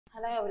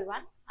Hello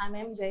everyone, I am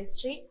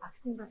M.J.AYASRI,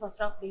 Assistant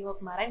Professor of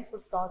B.VOC Marine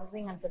Food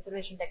Processing and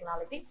Preservation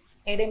Technology,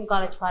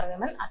 A.D.M.COLLEGE for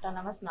Women,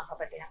 Autonomous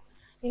NAGAPATTINAM.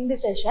 In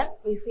this session,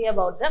 we see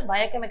about the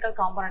biochemical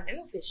component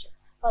in fish.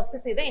 First, we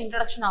see the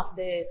introduction of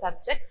the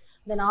subject.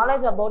 The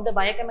knowledge about the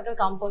biochemical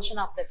composition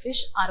of the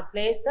fish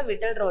plays the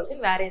vital roles in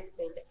various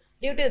fields.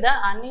 Due to the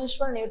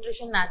unusual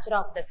nutrition nature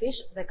of the fish,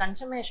 the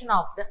consumption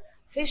of the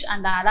fish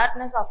and the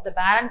alertness of the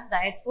balanced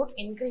diet food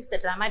increase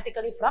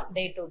dramatically from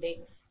day to day.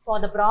 For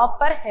the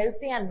proper,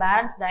 healthy and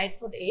balanced diet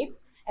food is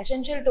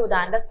essential to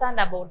understand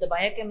about the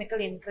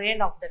biochemical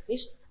ingredient of the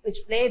fish, which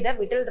play the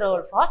vital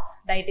role for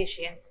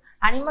dietitians.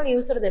 Animal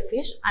use the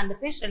fish and the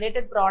fish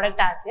related product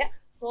as a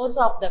source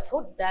of the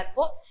food.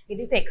 Therefore, it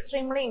is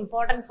extremely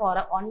important for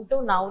one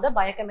to know the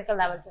biochemical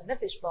levels in the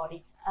fish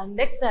body. And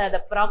next,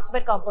 the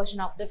approximate composition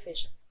of the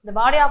fish. The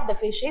body of the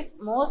fish is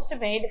most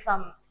made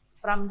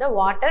from the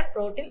water,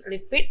 protein,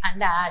 lipid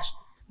and ash.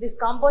 This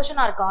composition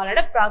are called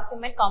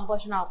approximate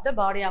composition of the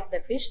body of the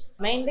fish,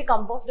 mainly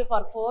composed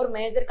for four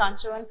major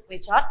constituents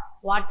which are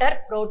water,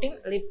 protein,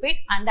 lipid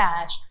and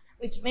ash,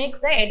 which makes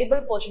the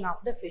edible portion of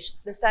the fish.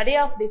 The study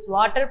of this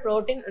water,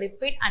 protein,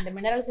 lipid and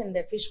minerals in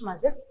the fish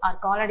muscles are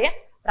called a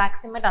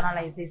proximate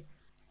analysis.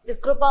 This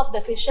group of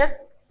the fishes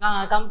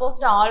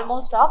composed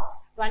almost of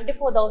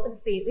 24,000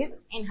 species.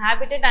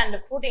 Inhabited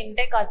and food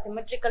intake are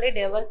symmetrically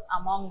diverse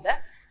among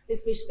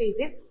these fish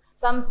species.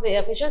 Some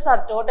fishes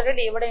are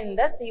totally lived in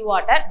the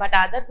seawater, but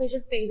other fish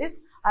species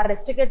are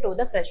restricted to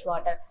the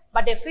freshwater.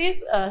 But a few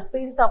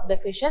species of the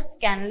fishes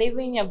can live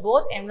in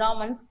both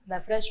environments,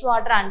 the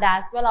freshwater and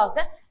as well as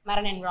the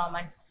marine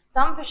environments.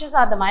 Some fishes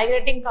are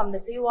migrating from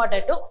the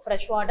seawater to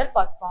freshwater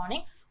for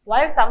spawning,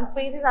 while some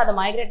species are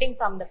migrating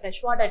from the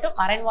freshwater to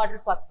marine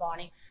water for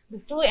spawning.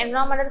 These two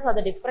environments are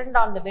different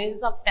on the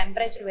basis of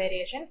temperature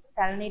variation,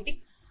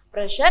 salinity,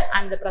 pressure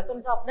and the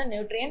presence of the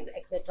nutrients,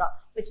 etc.,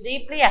 which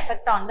deeply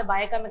affect on the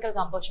biochemical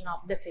composition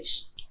of the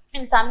fish.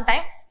 In some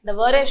time, the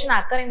variation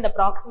occur in the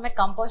proximate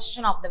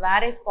composition of the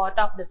various part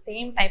of the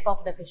same type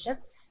of the fishes,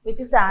 which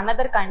is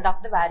another kind of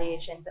the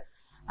variations.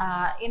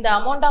 In the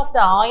amount of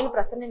the oil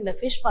present in the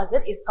fish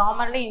muscle is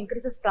commonly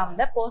increases from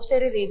the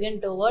posterior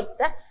region towards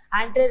the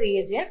anterior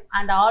region,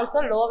 and also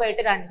low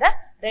weighted and the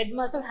red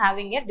muscle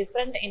having a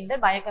different in the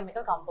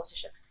biochemical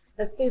composition.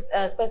 The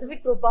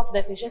specific group of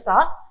the fishes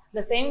are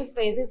the same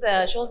species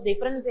shows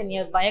difference in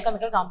your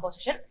biochemical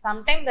composition.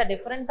 Sometimes the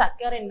difference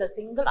occur in the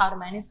single or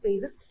many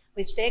species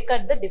which take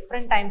at the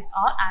different times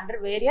or under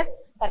various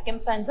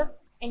circumstances.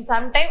 In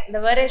some time,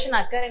 the variation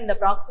occur in the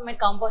proximate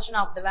composition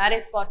of the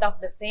various part of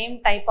the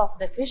same type of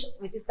the fish,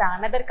 which is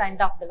another kind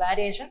of the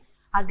variation.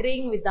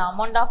 Agreeing with the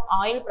amount of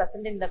oil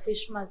present in the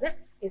fish muscle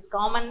is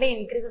commonly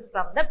increases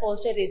from the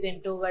posterior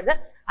region toward the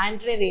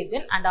anterior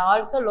region and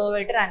also low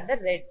weighted and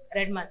the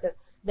red muscle.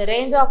 The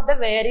range of the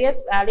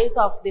various values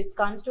of these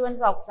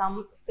constituents of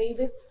some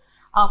species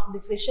of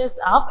these fishes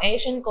of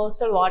Asian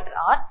coastal water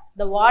are: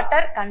 the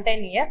water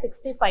contain a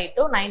 65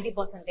 to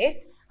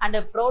 90% and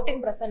the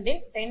protein present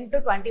in 10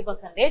 to 20%,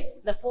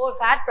 the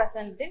fat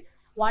present in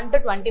 1 to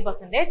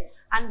 20%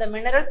 and the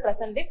minerals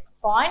present in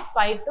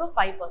 0.5 to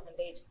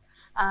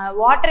 5%.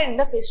 Water in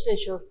the fish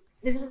tissues.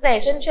 This is the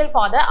essential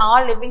for the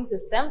all living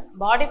systems.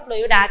 Body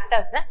fluid act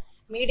as the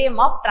medium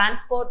of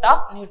transport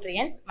of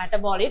nutrients,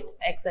 metabolites,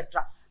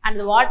 etc. And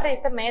the water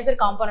is a major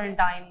component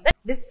in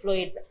this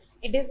fluid.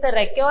 It is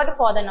required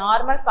for the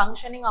normal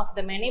functioning of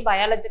the many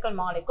biological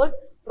molecules.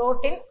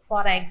 Protein,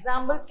 for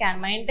example,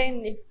 can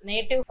maintain its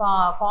native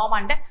form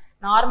and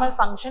normal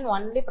function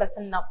only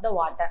present of the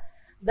water.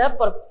 The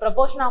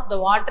proportion of the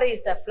water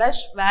is the flesh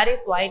varies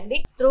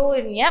widely. Through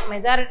in a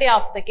majority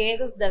of the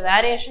cases, the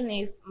variation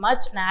is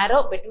much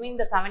narrow between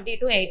the 70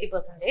 to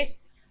 80%.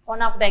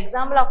 One of the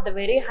example of the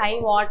very high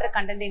water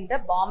content in the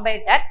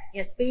Bombay duck,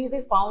 a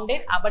species found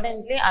in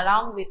abundantly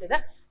along with the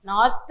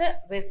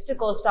north-west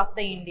coast of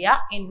the India,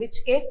 in which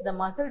case the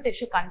muscle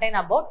tissue contain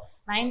about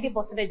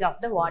 90% of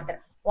the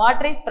water.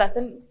 Water is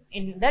present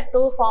in the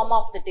two form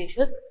of the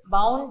tissues,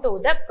 bound to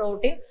the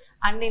protein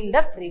and in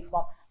the free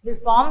form.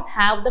 These forms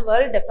have the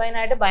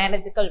well-defined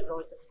biological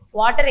roles.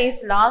 Water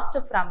is lost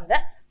from the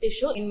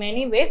tissue in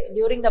many ways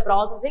during the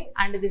processing,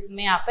 and this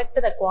may affect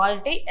the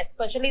quality,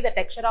 especially the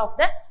texture of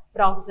the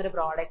processed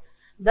product.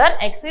 There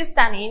exists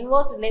an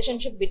inverse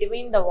relationship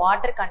between the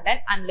water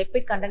content and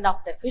lipid content of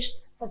the fish,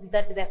 such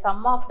that the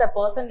sum of the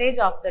percentage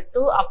of the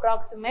two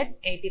approximates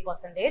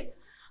 80%.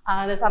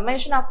 The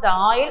summation of the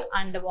oil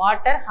and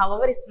water,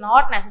 however, is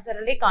not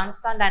necessarily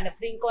constant and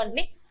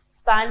frequently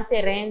spans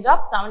a range of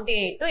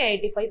 78 to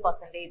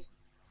 85%.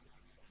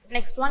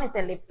 Next one is a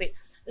lipid.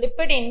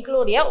 Lipid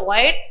include a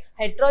wide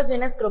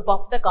heterogeneous group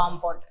of the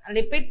compound.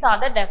 Lipids are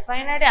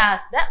defined as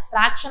the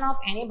fraction of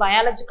any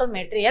biological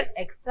material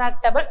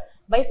extractable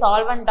by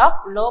solvent of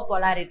low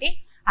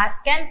polarity. As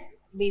can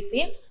be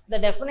seen, the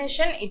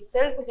definition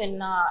itself is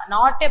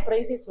not a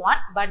precise one,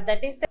 but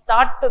that is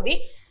thought to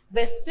be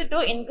best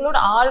to include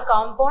all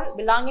compounds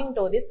belonging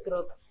to this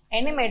group.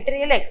 Any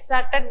material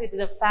extracted with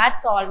the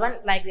fat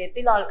solvent like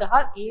ethyl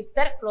alcohol,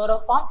 ether,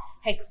 chloroform,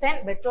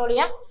 hexane,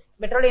 petroleum,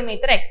 petroleum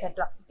ether,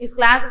 etc., is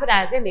classified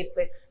as a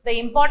lipid. The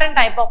important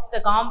type of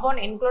the compound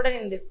included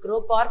in this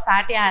group are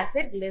fatty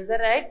acid,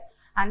 glycerides,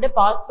 and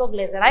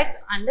phosphoglycerides,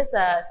 and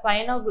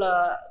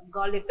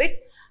sphingolipids,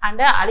 and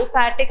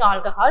aliphatic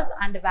alcohols,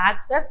 and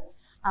waxes,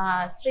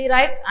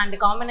 steroids, and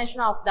combination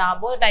of the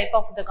above type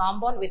of the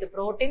compound with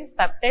proteins,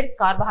 peptides,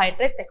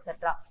 carbohydrates,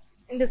 etc.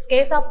 In this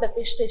case of the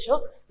fish tissue,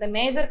 the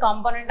major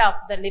component of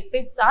the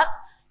lipids are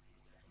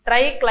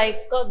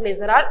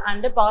triglycerol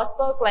and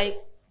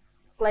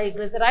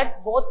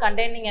phosphoglycerides, both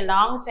containing a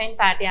long chain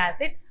fatty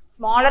acid.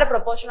 Smaller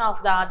proportion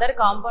of the other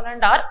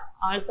component are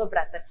also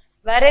present.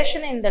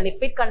 Variation in the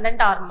lipid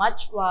content are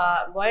much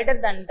wider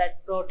than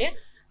that protein.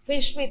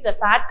 Fish with the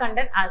fat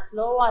content as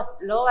low as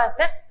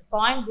a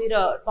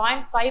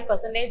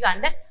 0.5%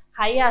 and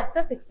high as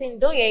the 16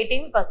 to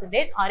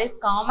 18% are is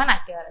common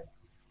occurrence.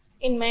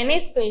 In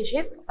many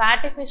species,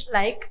 fatty fish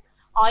like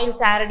oil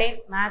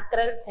sardine,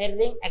 mackerel,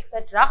 herring,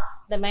 etc.,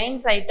 the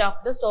main site of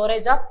the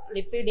storage of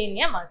lipid in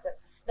a muscle.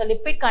 The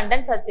lipid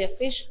content such a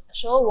fish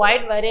show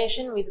wide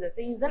variation with the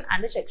season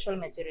and sexual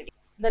maturity.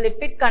 The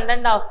lipid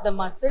content of the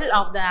muscle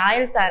of the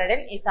oil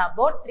sardine is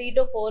about 3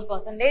 to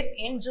 4%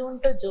 in June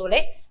to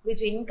July,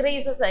 which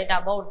increases at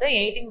about the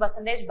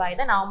 18% by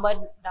the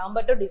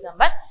November to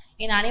December.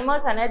 In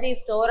animals, energy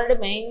is stored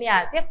mainly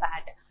as a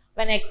fat.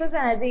 When excess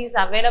energy is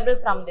available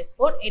from this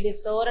food, it is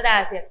stored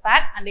as a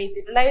fat and is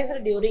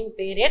utilized during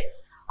period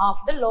of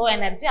the low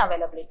energy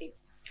availability.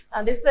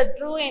 This is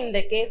true in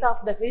the case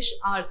of the fish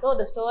also.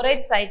 The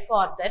storage site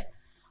for that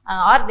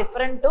are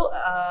different to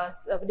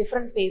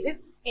different species.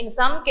 In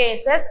some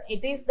cases,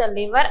 it is the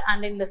liver,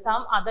 and in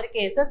some other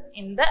cases,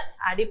 in the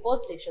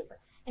adipose tissues.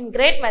 In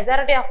great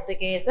majority of the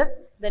cases,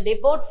 the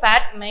depot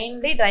fat,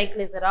 mainly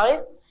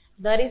triglycerides,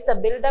 there is the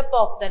buildup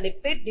of the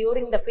lipid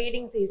during the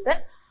feeding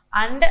season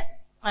and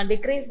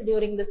decreased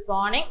during the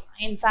spawning.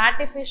 In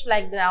fatty fish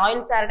like the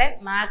oil sardine,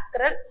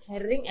 mackerel,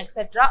 herring,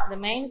 etc., the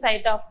main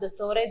site of the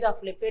storage of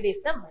lipid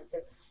is the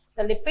muscle.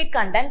 The lipid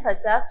content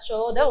such as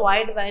show the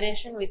wide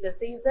variation with the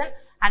season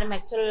and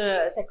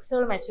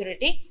sexual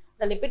maturity.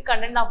 The lipid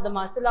content of the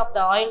muscle of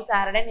the oil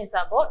sardine is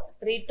about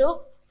 3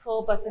 to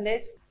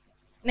 4%.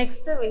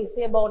 Next, we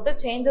see about the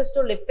changes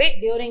to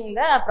lipid during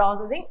the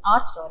processing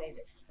or storage.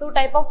 Two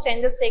types of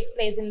changes take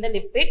place in the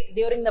lipid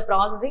during the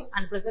processing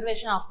and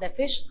preservation of the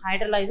fish: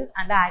 hydrolysis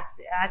and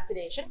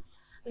oxidation.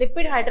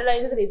 Lipid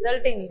hydrolysis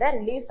result in the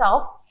release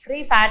of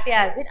free fatty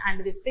acid,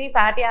 and this free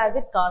fatty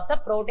acid causes the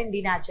protein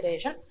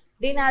denaturation.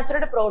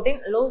 Denatured protein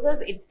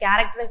loses its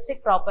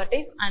characteristic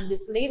properties, and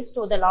this leads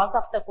to the loss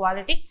of the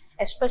quality,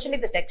 especially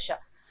the texture.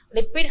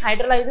 Lipid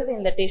hydrolysis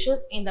in the tissues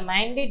is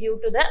mainly due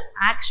to the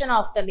action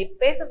of the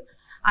lipase,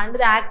 and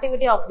the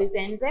activity of this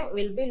enzyme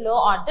will be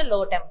low at the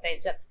low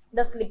temperature.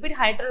 Thus, lipid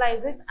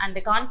hydrolysis and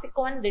the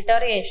consequent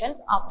deteriorations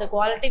of the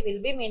quality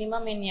will be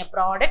minimum in a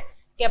product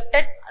kept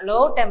at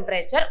low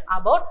temperature,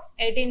 about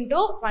 18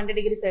 to 20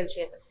 degrees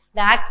Celsius.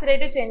 The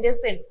oxidative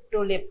changes to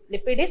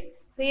lipid is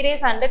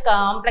serious and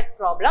complex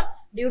problem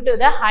due to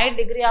the high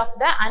degree of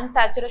the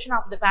unsaturation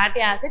of the fatty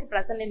acid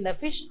present in the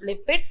fish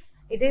lipid.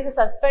 It is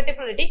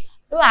susceptibility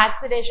to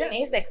oxidation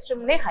is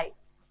extremely high.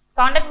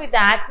 Contact with the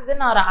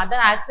oxygen or other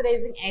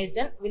oxidizing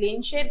agent will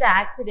initiate the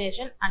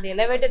oxidation and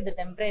elevate the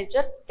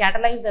temperatures,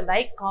 catalyze the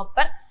like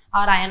copper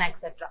or iron,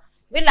 etc.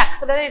 will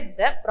accelerate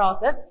the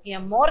process. A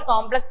more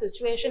complex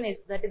situation is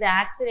that the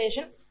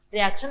oxidation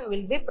reaction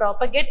will be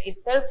propagate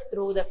itself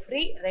through the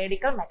free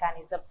radical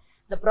mechanism.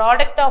 The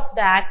product of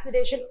the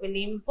oxidation will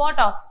impart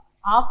off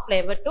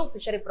flavor to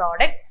fishery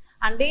product,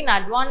 and in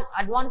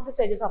advanced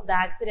stages of the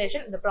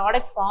oxidation, the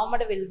product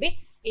formed will be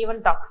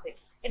even toxic.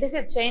 It is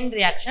a chain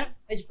reaction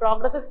which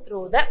progresses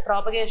through the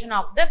propagation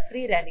of the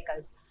free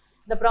radicals.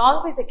 The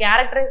process is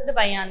characterized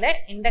by an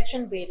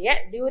induction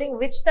period during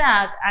which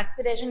the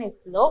oxidation is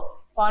low,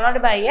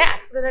 followed by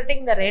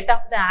accelerating the rate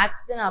of the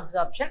oxygen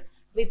absorption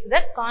with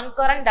the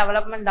concurrent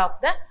development of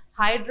the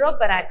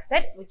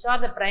hydroperoxide, which are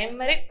the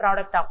primary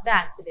product of the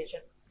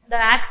oxidation. The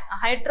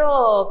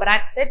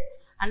hydroperoxides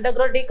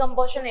undergo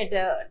decomposition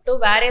to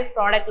various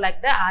products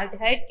like the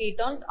aldehyde,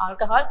 ketones,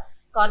 alcohol,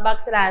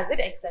 carboxylic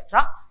acid,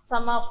 etc.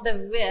 Some of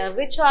the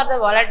which are the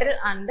volatile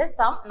and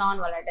some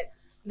non-volatile.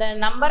 The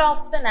number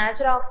of the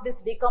nature of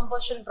this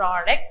decomposition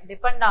product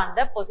depend on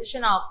the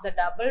position of the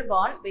double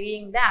bond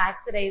being the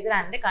oxidizer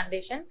and the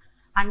condition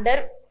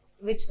under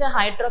which the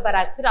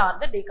hydroperoxide are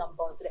the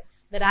decomposed.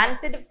 The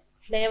rancid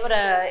flavor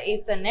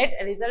is the net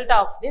result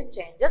of these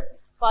changes.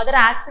 Further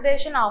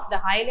oxidation of the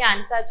highly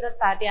unsaturated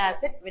fatty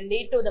acid will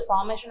lead to the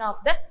formation of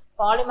the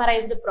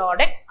polymerized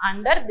product.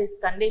 Under this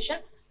condition,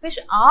 fish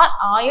or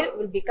oil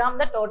will become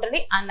the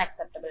totally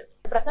unacceptable.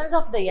 The presence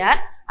of the air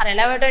or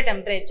elevated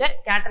temperature,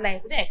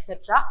 catalyzed,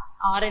 etc.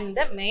 are in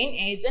the main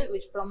agent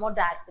which promote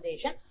the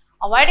oxidation.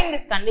 Avoiding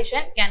this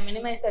condition can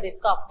minimize the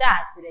risk of the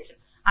oxidation.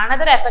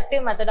 Another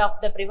effective method of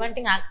the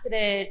preventing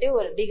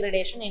oxidative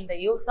degradation in the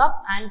use of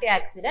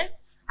antioxidant.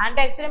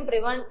 Antioxidant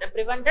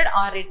prevented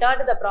or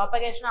retarded the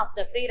propagation of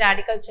the free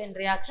radical chain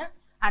reaction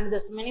and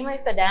thus minimize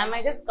the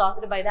damages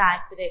caused by the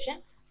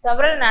oxidation.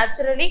 Several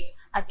naturally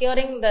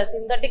occurring the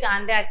synthetic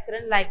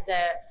antioxidant like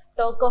the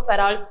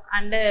tocopherols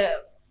and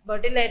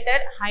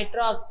butylated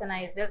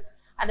hydroxynizel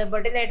and the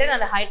butylated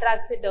and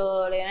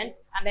hydroxytoluenes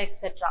and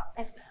etc.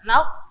 Next,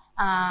 now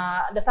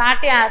the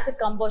fatty acid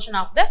composition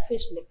of the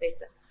fish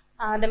lipids.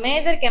 The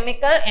major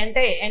chemical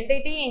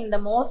entity in the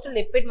most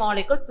lipid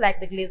molecules like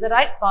the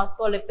glyceride,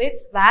 phospholipids,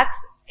 wax,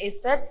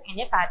 esters in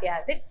a fatty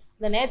acid.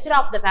 The nature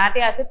of the fatty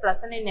acid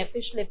present in a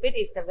fish lipid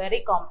is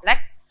very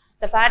complex.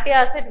 The fatty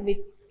acid with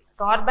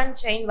carbon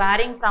chain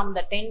varying from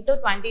the 10 to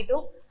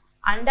 22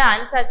 and the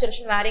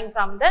unsaturation varying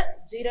from the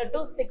 0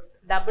 to 6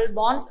 double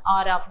bonds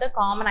are of the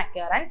common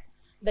occurrence.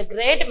 The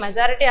great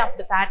majority of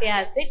the fatty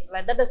acid,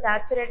 whether the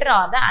saturated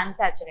or the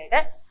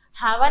unsaturated,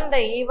 have the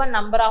even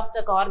number of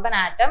the carbon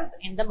atoms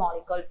in the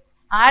molecules.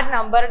 Odd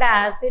numbered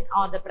acid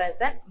are the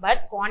present,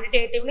 but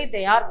quantitatively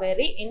they are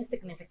very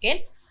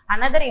insignificant.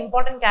 Another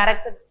important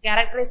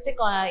characteristic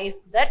is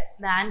that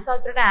the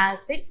unsaturated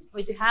acid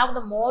which have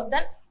the more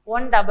than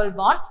one double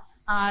bond,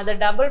 the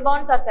double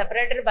bonds are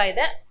separated by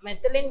the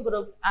methylene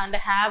group and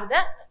have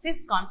the cis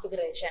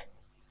configuration.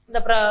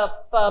 The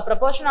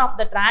proportion of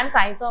the trans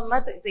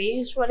isomers is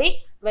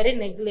usually very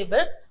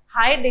negligible.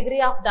 High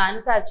degree of the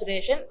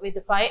unsaturation with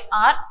 5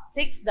 or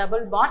 6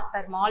 double bond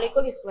per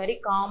molecule is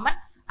very common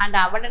and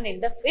abundant in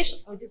the fish,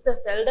 which is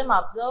seldom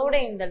observed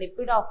in the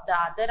lipid of the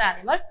other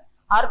animal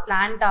or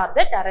plant or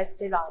the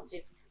terrestrial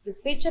origin. These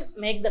features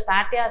make the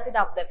fatty acid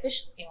of the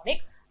fish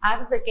unique.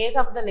 As is the case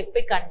of the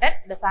lipid content,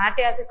 the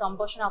fatty acid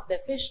composition of the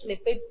fish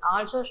lipids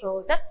also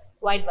shows a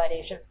wide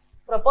variation.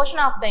 Proportion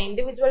of the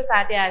individual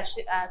fatty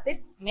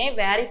acids may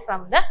vary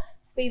from the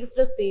species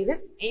to species.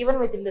 Even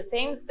within the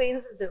same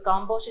species, the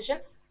composition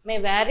may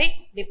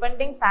vary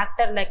depending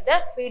factors like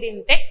the feed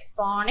intake,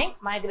 spawning,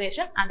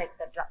 migration, and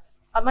etc.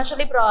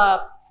 Commercially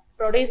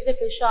produced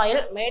fish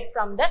oil made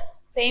from the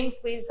same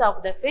species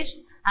of the fish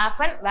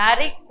often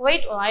vary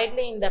quite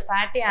widely in the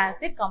fatty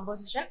acid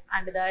composition,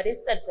 and there is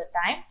at the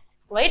time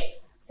quite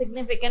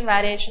significant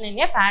variation in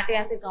a fatty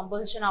acid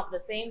composition of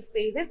the same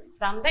species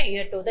from the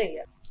year to the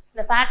year.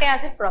 The fatty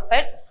acid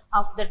profile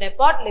of the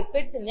depot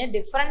lipids is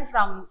different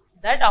from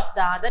that of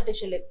the other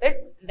tissue lipids.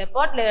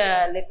 Depot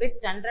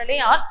lipids generally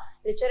are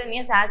richer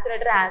in a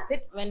saturated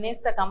acid when is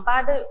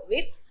compared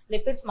with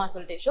lipids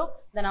muscle tissue.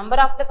 The number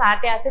of the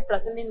fatty acid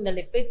present in the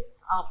lipids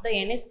of the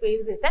any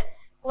species is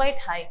quite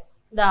high.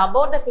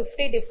 About the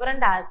 50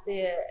 different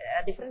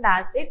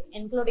acids,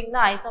 including the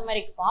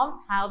isomeric forms,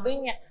 have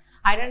been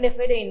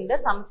identified in the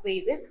some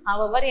species.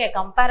 However, a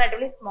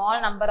comparatively small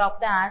number of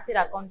the acid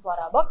account for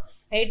about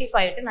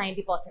 85 to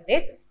 90%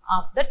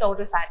 of the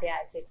total fatty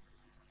acid.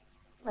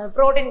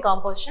 Protein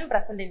composition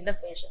present in the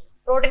fish.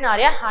 Protein are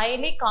a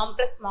highly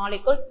complex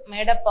molecules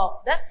made up of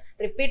the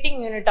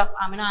repeating unit of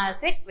amino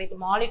acid with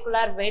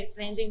molecular weights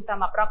ranging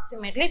from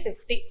approximately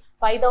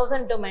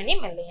 5,000 to many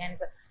millions.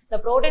 The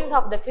proteins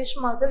of the fish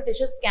muscle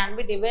tissues can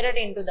be divided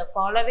into the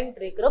following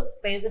three groups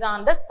based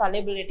on the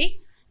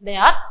solubility. They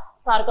are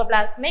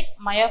sarcoplasmic,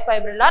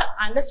 myofibrillar,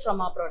 and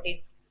stroma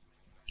protein.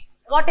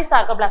 What is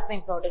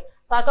sarcoplasmic protein?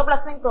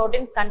 Sarcoplasmic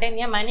proteins contain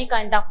many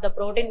kinds of the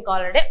protein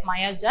called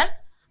myogen,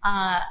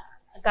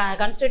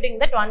 constituting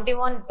the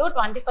 21 to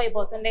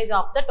 25%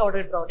 of the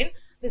total protein.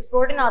 This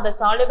protein are the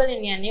soluble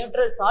in a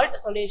neutral salt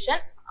solution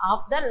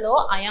of the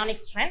low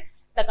ionic strength.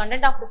 The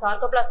content of the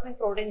sarcoplasmic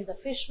protein in the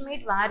fish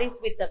meat varies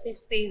with the fish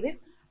species,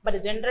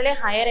 but generally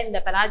higher in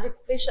the pelagic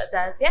fish such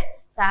as a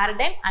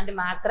sardine and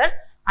mackerel,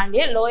 and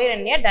a lower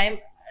in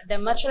a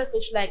demersal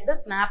fish like the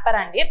snapper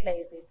and a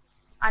plaice.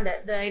 And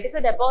it is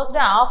deposited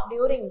off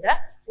during the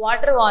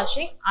water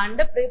washing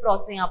and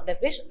pre-processing of the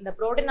fish. The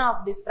protein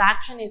of this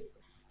fraction is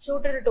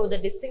suited to the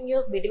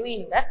distinguish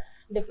between the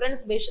different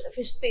fish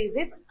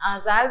species,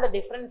 as all the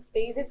different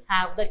species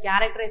have the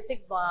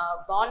characteristic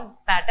bond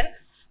pattern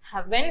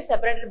when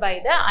separated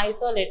by the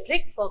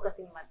isoelectric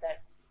focusing method.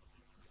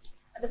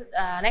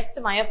 Next,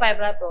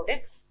 myofibrillar protein.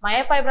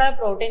 Myofibrillar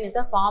protein is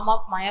a form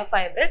of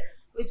myofibril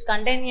which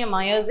contain a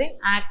myosin,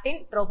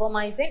 actin,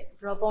 tropomyosin,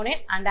 troponin,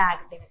 and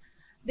actin.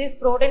 These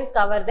proteins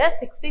cover the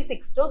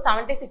 66 to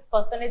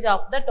 76%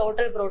 of the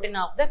total protein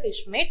of the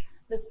fish meat.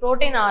 This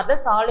protein are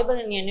the soluble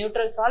in a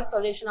neutral salt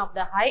solution of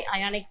the high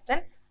ionic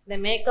strength. They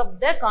make up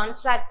the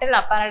contractile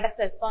apparatus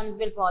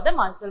responsible for the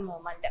muscle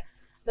movement.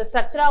 The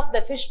structure of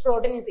the fish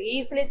protein is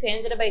easily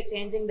changed by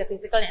changing the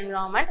physical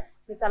environment.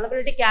 The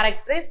solubility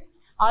characteristics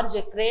are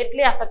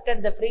greatly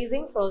affected the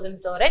freezing, frozen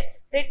storage.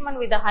 Treatment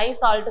with the high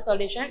salt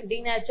solution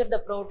denature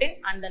the protein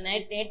and the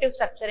native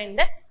structure in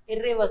the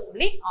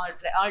irreversibly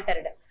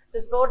altered.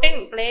 This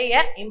protein play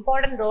an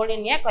important role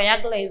in a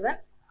coagulation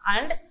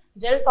and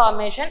gel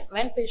formation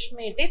when fish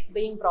meat is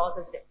being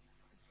processed.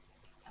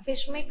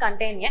 Fish meat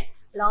contain a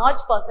large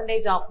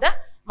percentage of the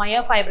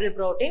myofibril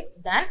protein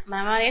than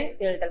mammalian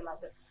skeletal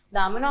muscle. The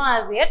amino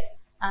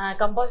acid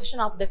composition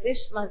of the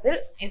fish muscle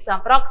is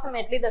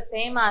approximately the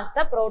same as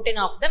the protein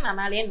of the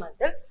mammalian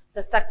muscle.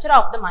 The structure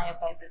of the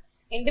myofibril.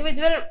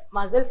 Individual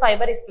muscle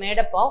fiber is made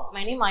up of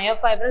many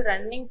myofibril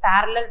running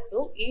parallel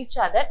to each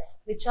other,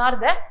 which are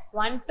the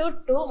 1 to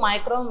 2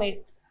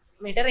 micrometer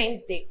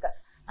in thick.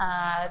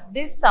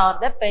 These are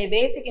the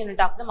basic unit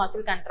of the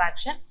muscle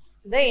contraction.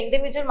 The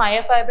individual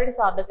myofibrils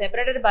are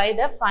separated by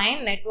the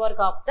fine network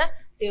of the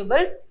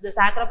tubules, the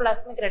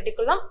sarcoplasmic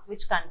reticulum,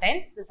 which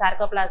contains the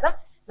sarcoplasm.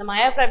 The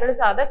myofibrils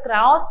are the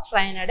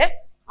cross-strained,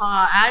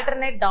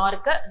 alternate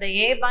dark.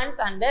 The A bands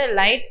and the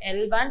light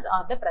L bands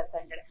are the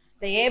present.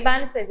 The A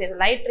bands is a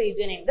light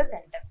region in the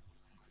center.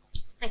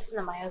 Next,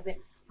 the myosin.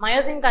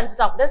 Myosin consists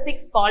of the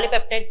 6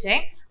 polypeptide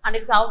chain, and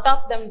it's out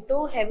of them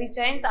 2 heavy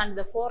chains and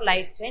the 4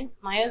 light chains.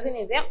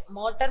 Myosin is a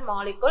motor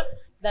molecule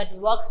that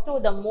works to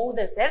move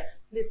the cell.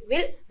 This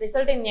will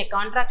result in a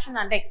contraction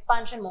and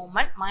expansion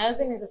movement.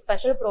 Myosin is a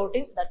special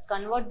protein that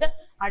converts the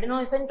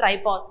adenosine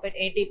triphosphate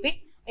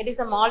ATP. It is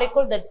a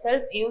molecule that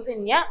cells use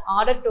in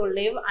order to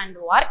live and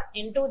work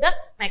into the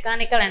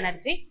mechanical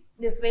energy.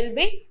 This will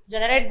be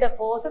generate the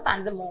forces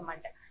and the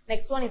movement.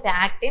 Next one is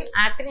actin.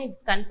 Actin is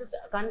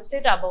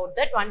constitute about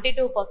the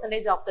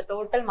 22% of the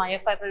total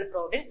myofibril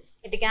protein.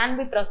 It can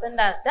be present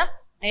as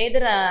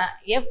either a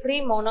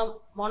free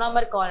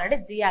monomer called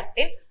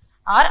G-actin,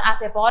 or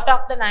as a part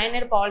of the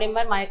linear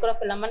polymer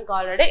microfilament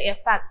called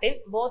F-actin,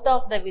 both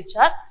of which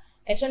are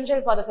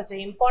essential for such an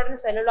important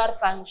cellular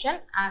function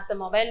as the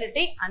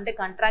mobility and the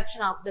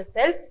contraction of the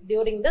cells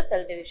during the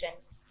cell division.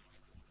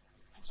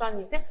 Next one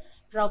is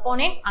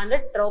troponin and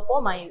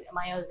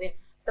tropomyosin.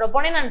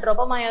 Troponin and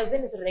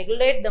tropomyosin is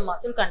regulate the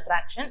muscle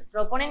contraction.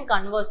 Troponin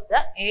converts the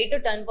 8 to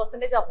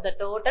 10% of the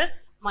total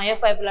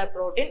myofibrillar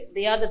protein.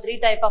 They are the 3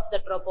 types of the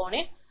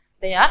troponin.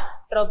 They are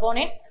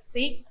troponin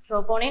C,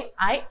 troponin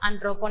I,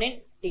 and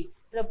troponin T.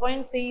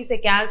 Troponin C is a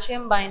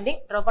calcium binding.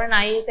 Troponin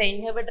I is an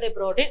inhibitory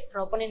protein.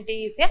 Troponin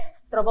T is a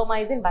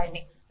tropomyosin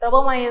binding.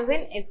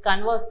 Tropomyosin is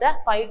converts the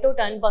 5 to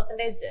 10%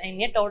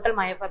 in a total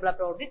myofibrillar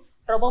protein.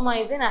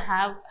 Tropomyosin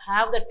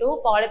have the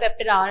 2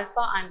 polypeptide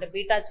alpha and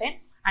beta chain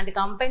and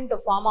combine to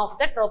form of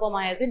the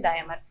tropomyosin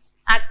dimer.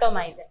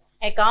 Actomyosin,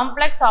 a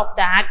complex of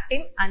the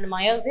actin and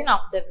myosin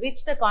of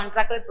which the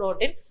contractile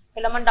protein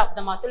filament of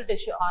the muscle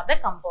tissue are the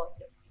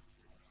composed.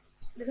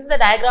 This is the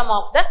diagram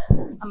of the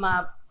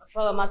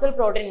muscle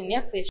protein in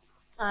a fish.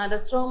 The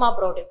stroma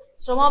protein.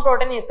 Stroma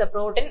protein is the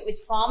protein which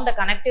form the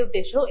connective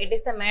tissue. It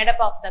is made up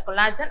of the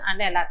collagen and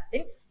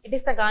elastin. It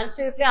is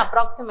constitutively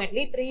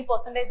approximately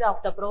 3% of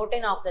the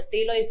protein of the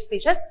teloid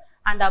fishes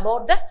and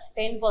about the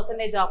 10%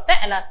 of the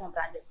elastin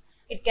branches.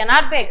 It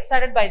cannot be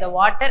extracted by the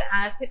water,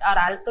 acid or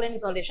alkaline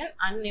solution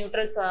and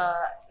neutral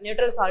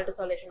salt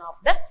solution of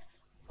the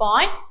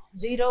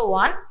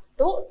 0.01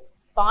 to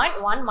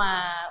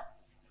 0.1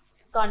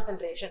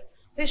 concentration.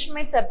 Fish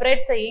meat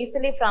separates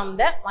easily from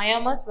the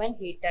myomas when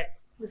heated.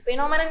 This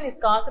phenomenon is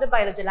caused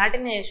by the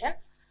gelatinization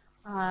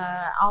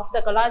of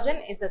the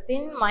collagen is a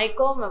thin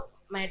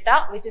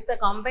micrometa which is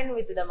combined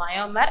with the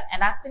myomer.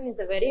 Elastin is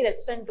very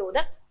resistant to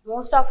the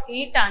most of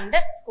heat and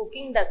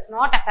cooking does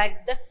not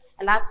affect the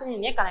elastin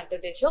in a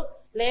connective tissue.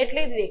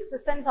 Lately, the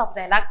existence of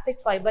the elastic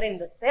fiber in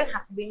the cell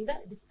has been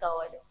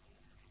discovered.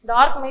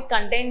 Dark meat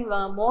contains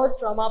more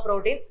stroma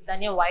protein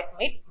than a white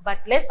meat, but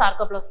less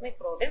sarcoplasmic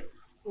protein.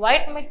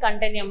 White meat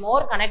contains a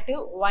more connective,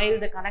 while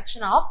the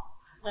connection of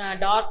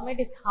dark meat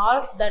is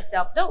half that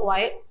of the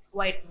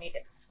white meat.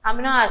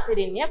 Amino acid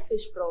in a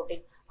fish protein.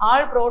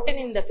 All protein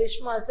in the fish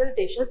muscle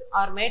tissues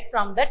are made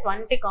from the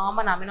 20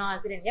 common amino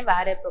acid in a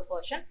varied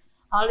proportion.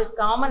 All these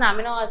common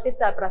amino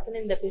acids are present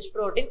in the fish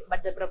protein,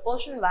 but the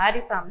proportion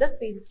vary from the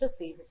species to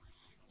species.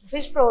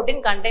 Fish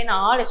protein contain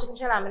all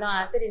essential amino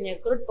acid in a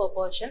good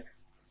proportion,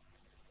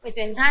 which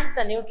enhance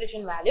the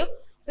nutrition value.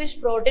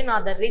 Fish protein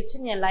are the rich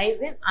in a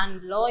lysine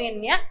and low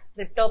in a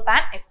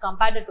tryptophan if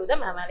compared to the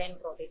mammalian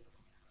protein.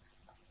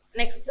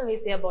 Next, we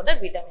see about the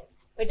vitamins.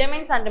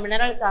 Vitamins and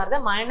minerals are the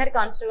minor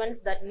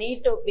constituents that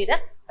need to be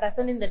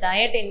present in the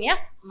diet in a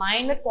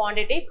minor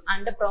quantities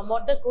and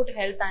promote the good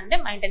health and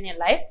maintain a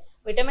life.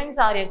 Vitamins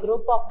are a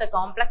group of the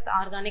complex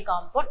organic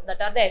compounds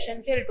that are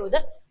essential to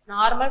the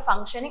normal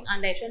functioning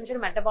and essential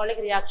metabolic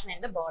reaction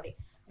in the body.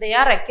 They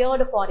are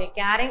required for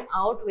carrying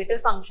out vital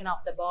function of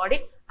the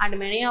body, and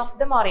many of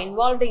them are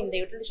involved in the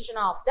utilization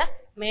of the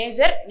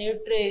major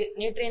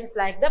nutrients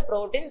like the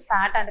protein,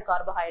 fat and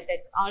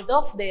carbohydrates.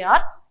 Although they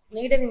are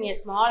needed in a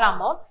small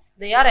amount,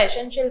 they are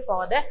essential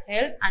for the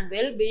health and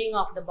well-being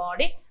of the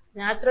body,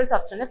 natural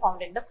substance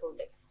found in the food.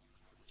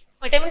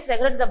 Vitamins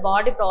regulate the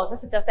body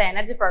process such as the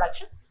energy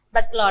production,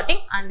 blood clotting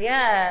and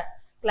a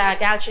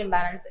calcium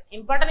balance.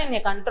 Important in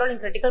a controlling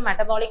critical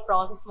metabolic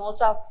process,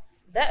 most of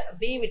the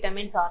B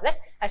vitamins are the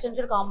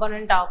essential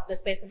component of the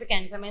specific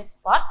enzymes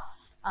for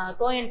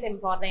coenzyme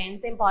for the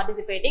enzyme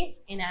participating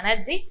in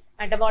energy,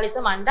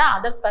 metabolism and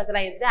other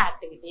specialized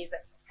activities.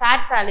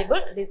 Fat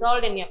soluble,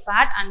 dissolved in a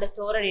fat and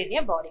stored in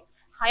a body.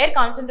 Higher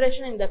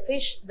concentration in the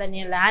fish than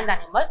a land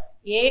animal.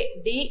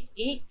 A, D,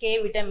 E,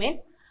 K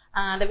vitamins.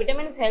 The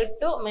vitamins help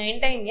to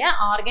maintain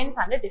organs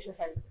and tissue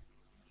health.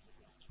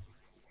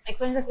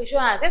 Next one is the fish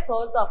as a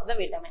source of the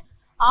vitamin.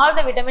 All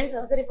the vitamins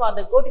necessary for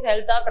the good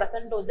health are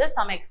present to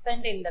some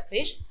extent in the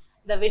fish.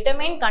 The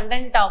vitamin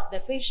content of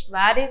the fish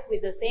varies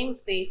with the same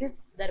species,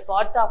 the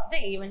parts of the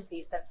even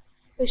season.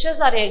 Fishes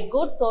are a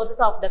good source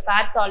of the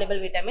fat soluble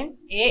vitamins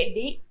A,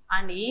 D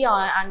and E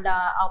and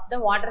of the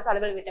water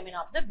soluble vitamin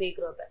of the B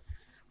group.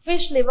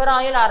 Fish liver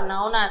oil are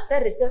known as the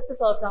richest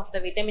source of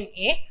the vitamin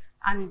A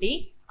and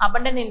D,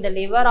 abundant in the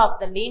liver of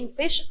the lean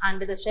fish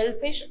and the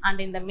shellfish and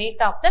in the meat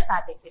of the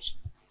fatty fish.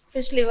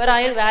 Fish liver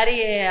oil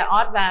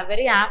are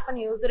very often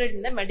used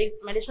in the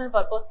medicinal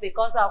purpose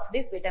because of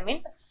these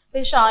vitamins.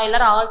 Fish oil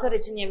are also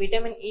rich in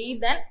vitamin E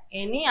than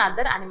any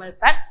other animal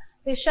fat.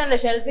 Fish and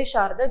shellfish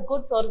are the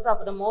good source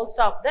of the most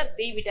of the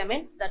B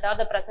vitamins that are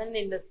present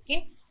in the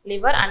skin,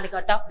 liver and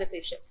gut of the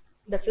fish.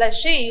 The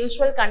flesh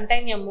usually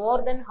contain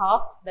more than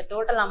half the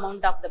total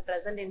amount of the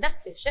present in the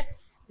fish.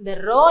 The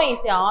raw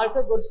is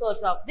also good source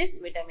of this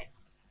vitamin.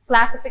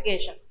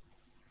 Classification.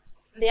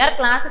 They are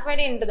classified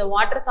into the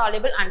water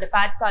soluble and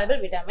fat soluble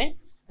vitamins.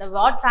 The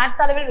fat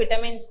soluble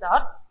vitamins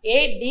are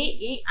A, D,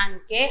 E and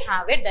K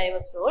have a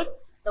diverse role.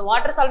 The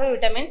water soluble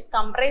vitamins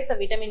comprise the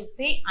vitamin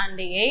C and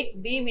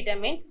 8 B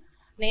vitamins,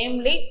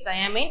 namely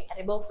thiamine,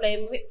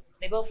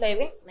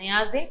 riboflavin,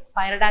 niacin,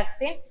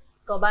 pyridoxine,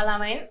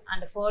 cobalamin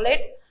and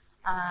folate,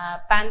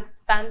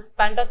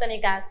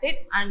 pantothenic acid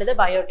and the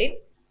biotin.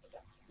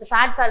 The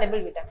fat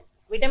soluble vitamins.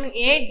 Vitamin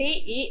A, D,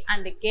 E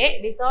and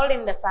K dissolved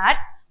in the fat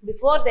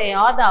before they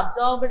are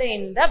absorbed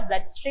in the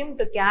bloodstream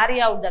to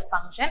carry out their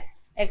function.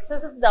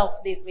 Excesses of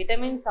these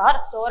vitamins are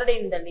stored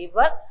in the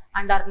liver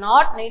and are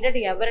not needed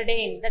every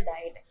day in the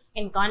diet.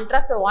 In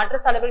contrast, the water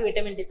soluble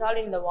vitamin dissolved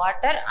in the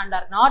water and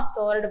are not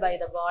stored by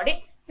the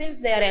body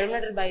since they are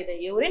eliminated by the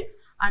urine,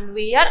 and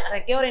we are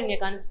requiring a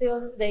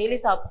continuous daily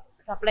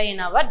supply in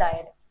our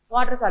diet.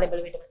 Water soluble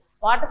vitamins.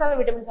 Water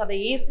soluble vitamins are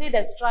easily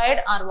destroyed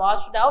or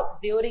washed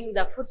out during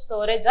the food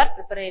storage or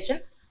preparation.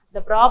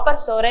 The proper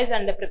storage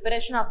and the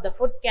preparation of the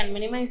food can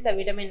minimize the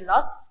vitamin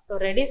loss. To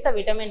reduce the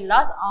vitamin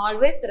loss,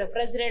 always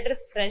refrigerate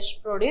fresh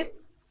produce.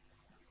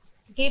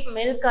 Keep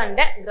milk and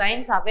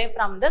grains away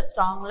from the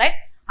strong light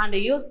and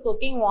use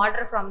cooking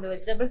water from the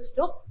vegetables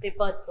to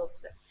prepare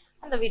soups.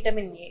 And the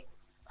vitamin A.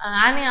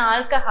 An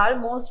alcohol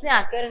mostly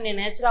occur in the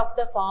nature of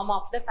the form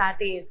of the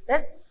fatty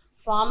esters.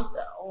 Forms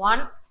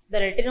 1. The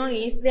retinol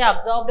easily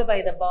absorbed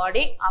by the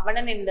body,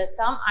 abundant in the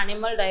some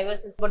animal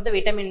diversities. About the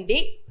vitamin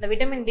D, the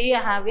vitamin D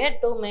have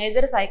two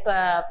major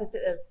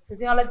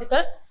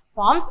physiological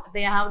forms.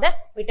 They have the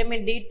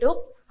vitamin D2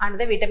 and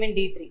the vitamin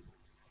D3.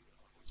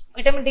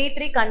 Vitamin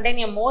D3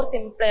 contain a more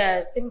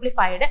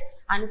simplified,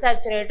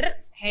 unsaturated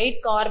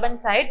 8 carbon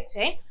side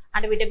chain,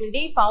 and vitamin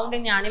D found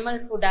in animal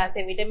food as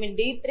a vitamin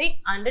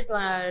D3 and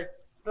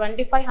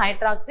 25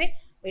 hydroxy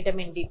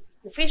vitamin D.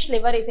 The fish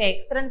liver is an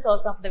excellent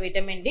source of the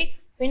vitamin D.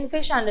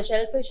 Finfish and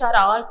shellfish are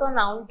also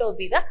known to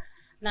be the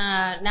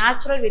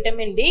natural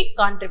vitamin D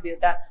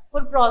contributor.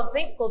 Food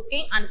processing,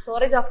 cooking and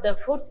storage of the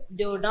foods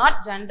do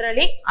not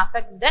generally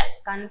affect the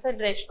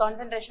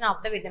concentration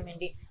of the vitamin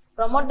D.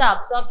 Promote the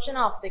absorption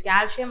of the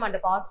calcium and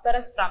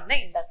phosphorus from the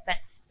intestine.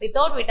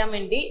 Without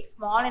vitamin D,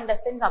 small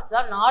intestines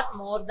absorb not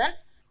more than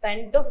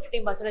 10 to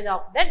 15%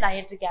 of the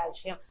dietary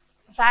calcium.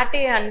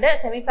 Fatty and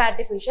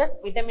semi-fatty fishes,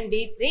 vitamin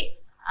D3,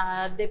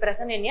 they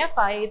present in a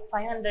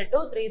 500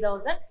 to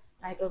 3000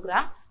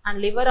 microgram, and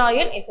liver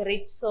oil is a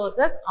rich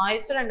sources.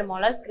 Oyster and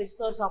mollusk rich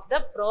source of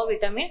the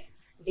pro-vitamin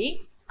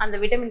D, and the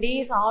vitamin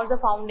D is also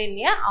found in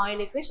a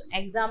oily fish,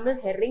 example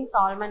herring,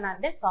 salmon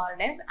and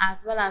sardines, as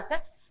well as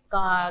the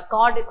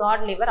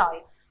cod liver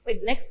oil.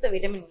 With next, the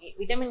vitamin E.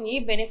 Vitamin E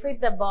benefits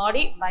the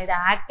body by the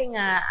acting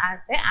as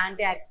an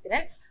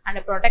antioxidant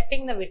and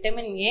protecting the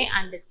vitamin A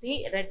and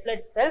C red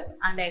blood cells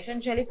and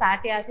essentially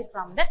fatty acid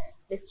from the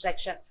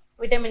destruction.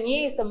 Vitamin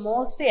E is the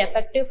most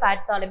effective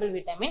fat soluble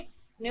vitamin.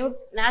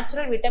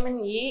 Natural vitamin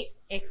E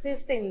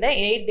exists in the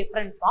 8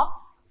 different forms,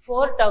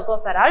 4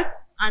 tocopherols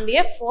and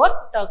 4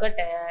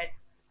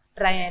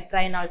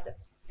 tocotrienols.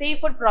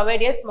 Seafood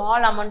provides a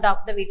small amount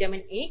of the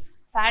vitamin E.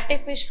 Fatty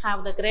fish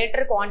have the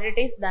greater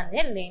quantities than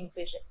a lean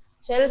fish.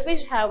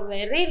 Shellfish have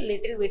very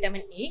little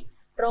vitamin E.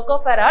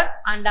 Tocopherol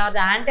and the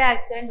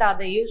antioxidant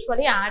are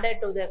usually added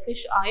to the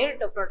fish oil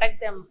to protect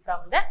them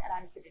from the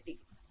rancidity.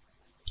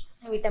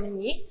 Vitamin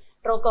E,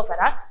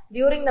 tocopherol.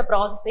 During the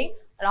processing,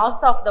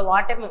 loss of the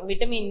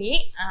vitamin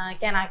E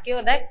can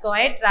occur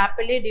quite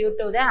rapidly due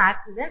to the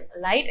oxygen,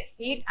 light,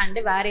 heat and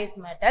various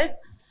metals,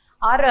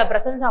 or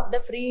presence of the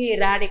free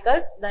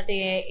radicals that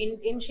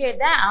initiate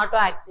the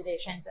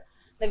auto-oxidations.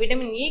 The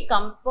vitamin E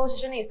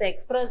composition is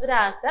expressed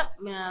as the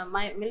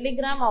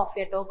milligram of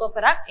a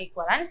tocopherol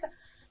equivalents.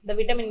 The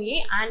vitamin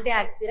E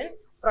antioxidant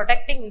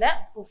protecting the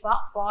PUFA,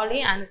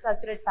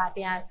 polyunsaturated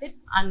fatty acid,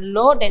 and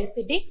low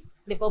density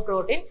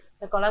lipoprotein.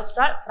 The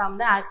cholesterol from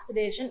the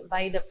oxidation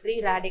by the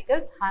free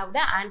radicals have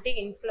the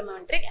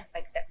anti-inflammatory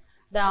effect.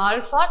 The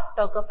alpha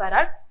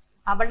tocopherol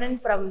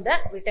abundant from the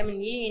vitamin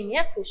E in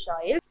a fish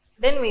oil.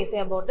 Then we say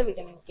about the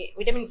vitamin K.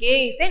 Vitamin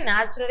K is a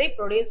naturally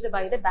produced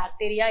by the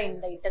bacteria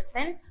in the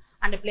intestine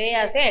and play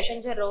as an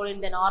essential role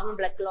in the normal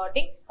blood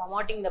clotting,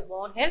 promoting the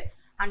bone health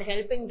and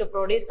helping to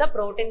produce the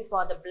protein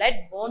for the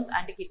blood, bones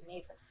and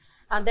kidneys.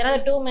 There are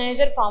the two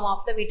major forms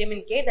of the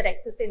vitamin K that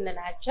exist in the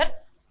nature.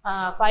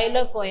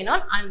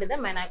 Phyloquinone and the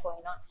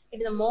menaquinone.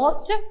 It is the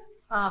most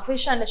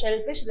fish and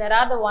shellfish. There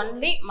are the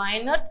only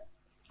minor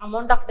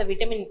amount of the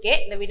vitamin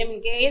K. The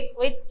vitamin K is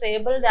quite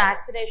stable, the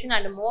oxidation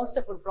and most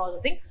food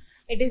processing.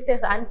 It is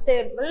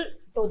unstable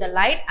to the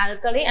light,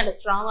 alkali and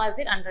strong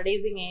acid and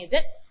reducing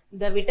agent.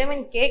 The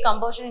vitamin K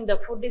composition in the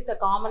food is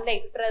commonly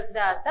expressed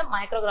as the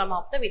microgram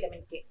of the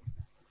vitamin K.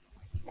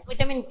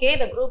 Vitamin K,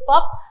 the group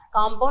of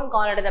compound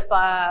called the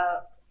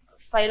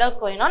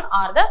phyloquinone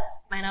or the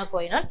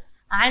minoquinone.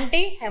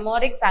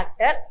 Anti-hemorrhagic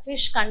factor.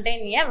 Fish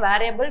contain a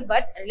variable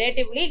but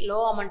relatively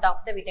low amount of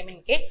the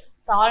vitamin K.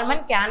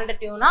 Salmon, Canada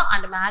tuna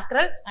and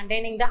mackerel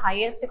containing the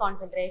highest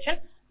concentration.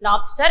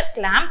 Lobster,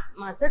 clams,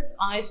 mussels,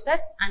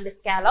 oysters and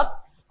scallops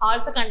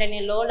also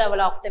contain a low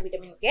level of the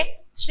vitamin K.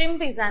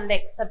 Shrimp is an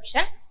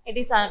exception. It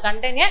is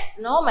contain a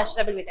no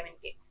measurable vitamin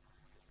K.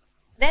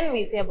 Then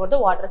we see about the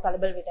water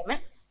soluble vitamin.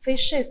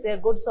 Fish is a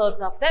good source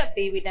of the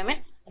B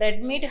vitamin.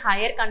 Red meat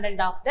higher content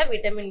of the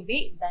vitamin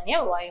B than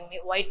a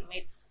white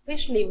meat.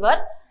 Fish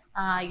liver,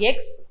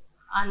 eggs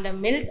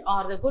and milk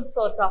are the good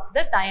source of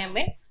the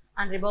thiamine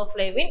and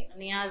riboflavin,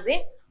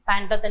 niacin,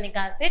 pantothenic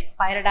acid,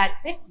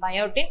 pyridoxine,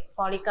 biotin,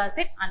 folic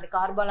acid and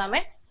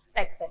carbamide,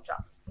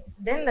 etc.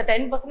 Then the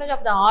 10%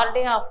 of the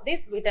RDA of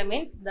these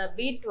vitamins, the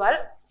B12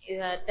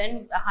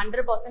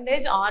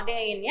 100%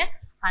 RDA in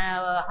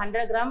a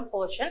 100 gram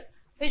portion.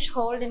 Fish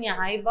hold in a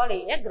high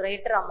body a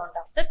greater amount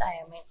of the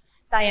thiamine.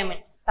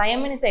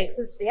 Thiamine is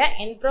exists a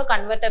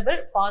introconvertible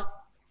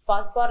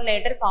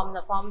phosphorylated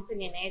forms in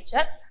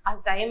nature, as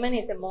thiamine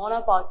is a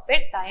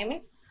monophosphate,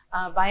 thiamine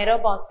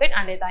pyrophosphate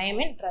and a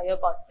thiamine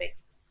triophosphate.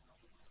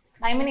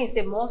 Thiamine is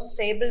the most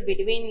stable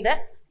between the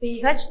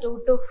pH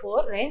 2 to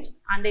 4 range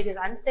and it is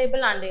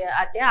unstable and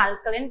at a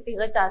alkaline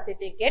pH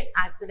acidic get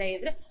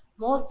oxidized.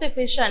 Most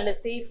fish and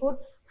seafood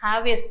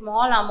have a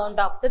small amount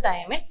of the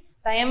thiamine.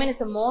 Thiamine is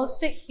the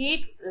most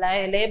heat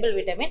labile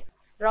vitamin.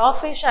 Raw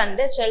fish and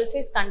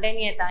shellfish contain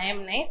a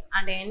thiaminase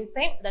and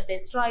enzyme that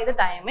destroy the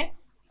thiamine.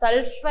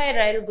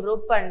 Sulfiryl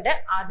group and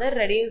other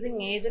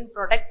reducing agent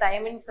protect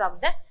thiamine from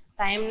the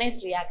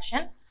thiaminase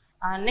reaction.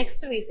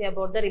 Next we say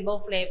about the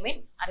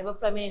riboflavin.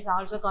 Riboflavin is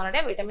also called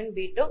a vitamin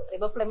B2.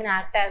 Riboflavin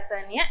acts as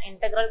an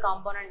integral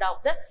component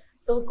of the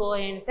two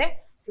coenzyme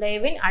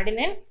flavin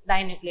adenine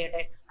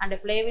dinucleotide and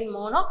flavin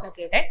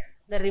mononucleotide.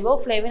 The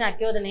riboflavin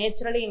occurs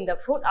naturally in the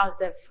food as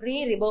the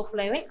free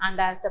riboflavin and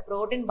as the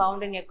protein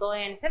bound in a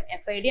coenzyme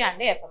FID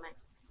and FMN.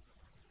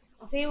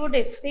 Seafood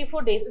is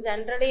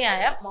generally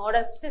a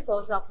modest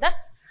source of the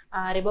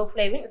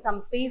riboflavin.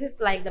 Some species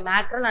like the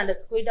mackerel and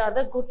squid are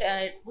the good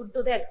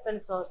to the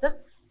extent sources.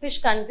 Fish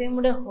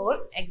consumed whole,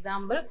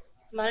 example,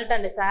 smelt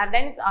and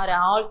sardines are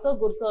also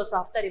good source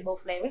of the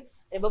riboflavin.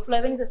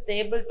 Riboflavin is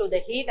stable to the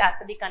heat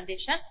acidic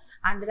condition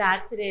and the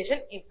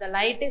oxidation. If the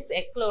light is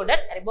excluded,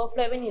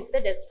 riboflavin is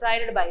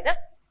destroyed by the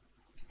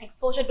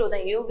exposure to the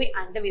UV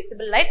and the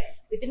visible light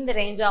within the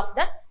range of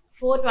the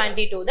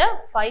 420 to the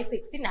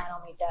 560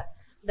 nanometer.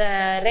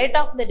 The rate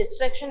of the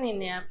destruction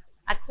in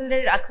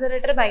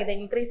accelerated by the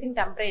increasing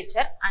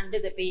temperature and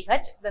the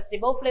pH. The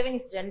riboflavin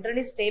is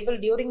generally stable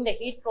during the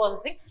heat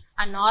processing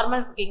and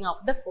normal cooking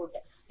of the food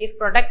if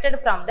protected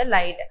from the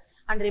light.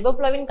 And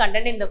riboflavin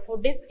content in the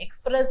food is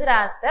expressed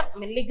as the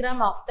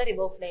milligram of the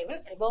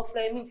riboflavin.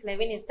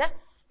 Riboflavin is the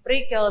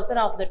precursor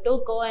of the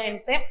two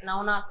coenzymes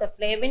known as the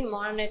flavin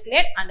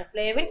mononucleate and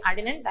flavin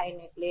adenine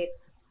dinucleate.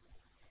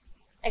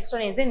 Next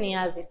one is the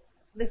niacin.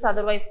 This is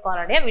otherwise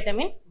called a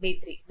vitamin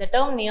B3. The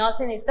term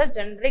niacin is the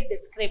generic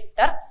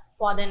descriptor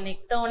for the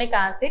nicotinic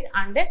acid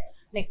and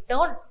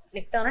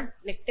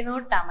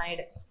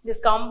nicotinotamide. This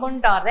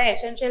compound are the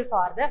essential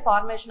for the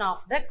formation of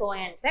the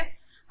coenzyme.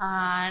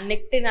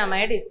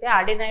 Nicotinamide is the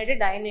adenine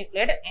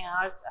dinucleate,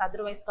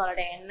 otherwise called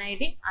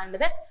NID, and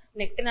the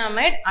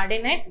nicotinamide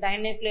adenine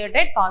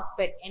dinucleotide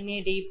phosphate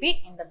NADP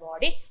in the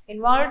body,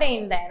 involved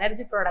in the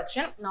energy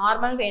production,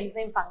 normal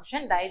enzyme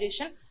function,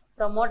 digestion,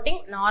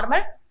 promoting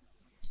normal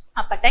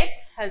appetite,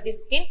 healthy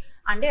skin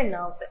and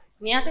nerves.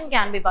 Niacin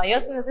can be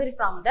biosynthesized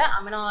from the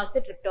amino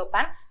acid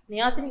tryptophan.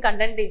 Niacin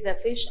content is the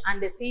fish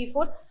and the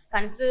seafood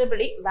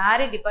considerably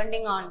vary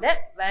depending on the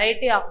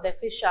variety of the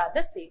fish or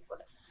the seafood.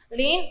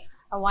 Lean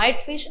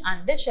whitefish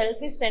and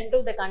shellfish tend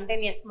to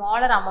contain a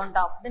smaller amount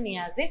of the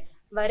niacin,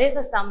 whereas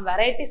some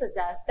varieties such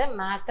as the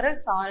mackerel,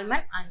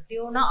 salmon and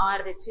tuna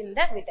are rich in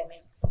the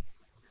vitamin.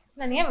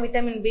 The name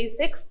vitamin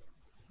B6,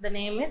 the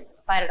name is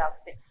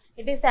pyridoxine.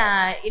 It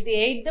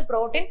aids the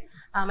protein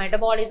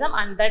metabolism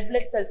and red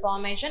blood cell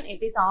formation.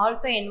 It is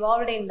also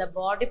involved in the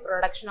body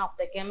production of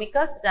the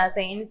chemicals such as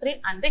the insulin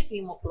and the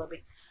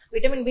hemoglobin.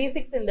 Vitamin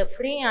B6 in the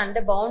free and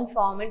bound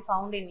form is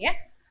found in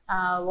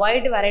a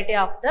wide variety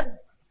of the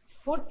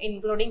food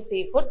including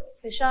seafood.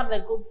 Fish are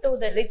the good to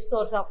the rich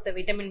source of the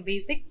vitamin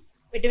B6.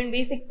 Vitamin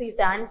B6 is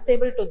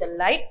unstable to the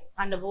light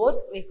and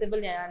both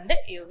visible and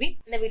UV.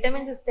 The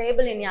vitamin is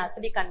stable in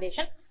acidic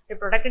condition,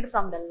 protected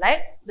from the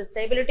light. The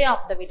stability of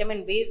the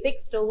vitamin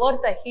B6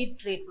 towards the heat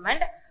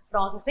treatment,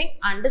 processing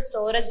and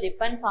storage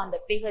depends on the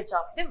pH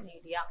of the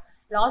media.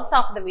 Loss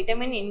of the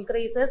vitamin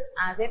increases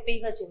as a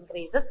pH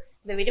increases.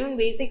 The vitamin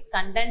B6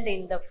 content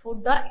in the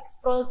food are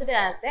expressed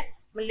as a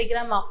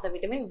milligram of the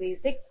vitamin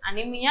B6.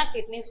 Anemia,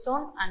 kidney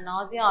stones and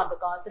nausea are the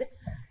caused.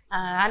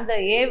 And the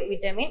A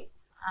vitamin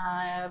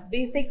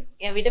B6,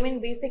 vitamin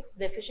B6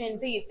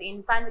 deficiency is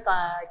infant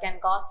can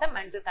cause the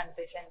mental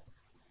confusion.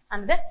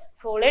 And the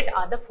folate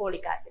or the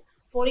folic acid.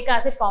 Folic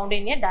acid found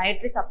in a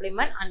dietary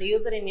supplement and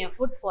used in a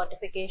food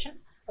fortification,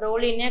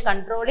 role in a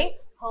controlling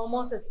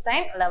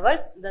homocysteine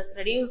levels, thus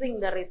reducing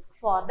the risk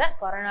for the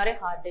coronary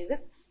heart disease,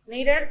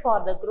 needed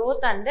for the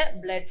growth and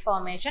blood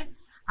formation.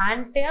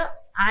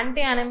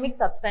 Anti-anemic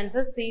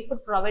substances,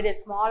 seafood provide a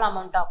small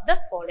amount of the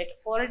folate.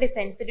 Folate is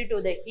sensitive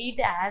to the heat,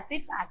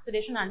 acids,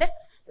 oxidation and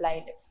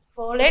light.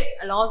 Folate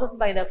losses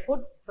by the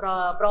food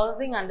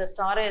processing and the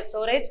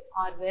storage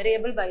are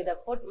variable by the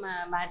food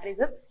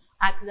matrices,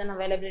 oxygen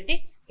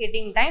availability,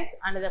 heating times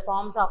and the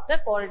forms of the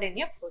folate in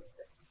your foods.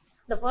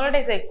 The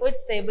folate is quite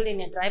stable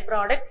in a dry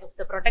product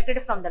if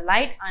protected from the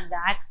light and the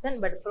oxygen,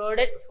 but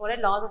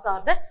folate losses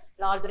are the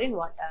larger in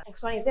water.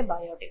 Next one is a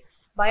biotin.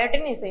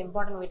 Biotin is an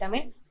important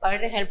vitamin.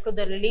 Biotin helps to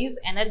the release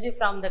energy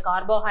from the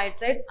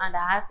carbohydrates and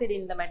acid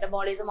in the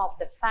metabolism of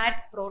the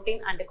fat, protein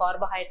and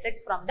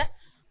carbohydrates from the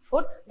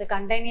food. They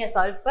contain a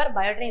sulfur.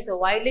 Biotin is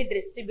widely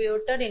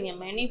distributed in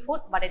many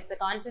food, but its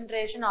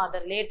concentration are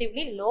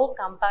relatively low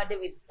compared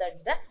with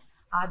the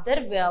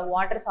other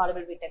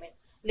water-soluble vitamin.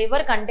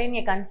 Liver contains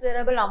a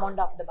considerable amount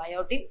of the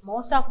biotin.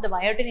 Most of the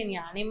biotin in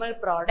an animal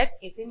product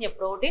is in a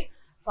protein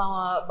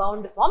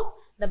bound form.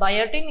 The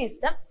biotin is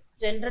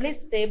generally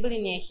stable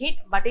in a heat,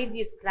 but it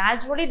is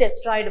gradually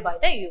destroyed by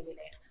the UV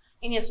light.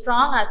 In a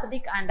strong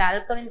acidic and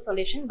alkaline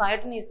solution,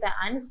 biotin is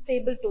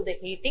unstable to the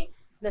heating.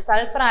 The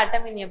sulfur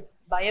atom in a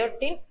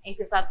biotin is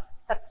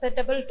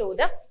susceptible to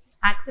the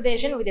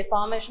oxidation with the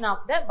formation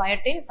of the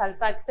biotin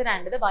sulfoxide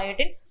and the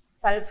biotin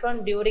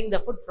sulfuron during the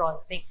food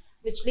processing,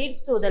 which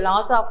leads to the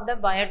loss of the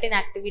biotin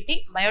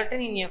activity.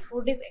 Biotin in a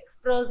food is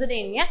expressed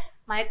in a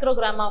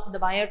microgram of the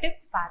biotin,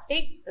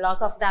 fatigue,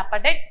 loss of the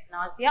appetite,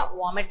 nausea,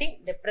 vomiting,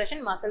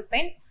 depression, muscle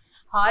pain,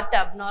 heart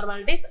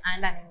abnormalities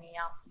and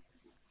anemia.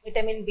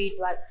 Vitamin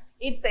B12.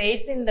 It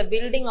aids in the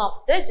building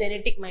of the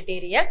genetic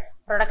material,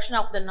 production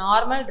of the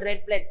normal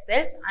red blood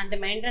cells and the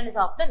maintenance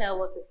of the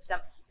nervous system.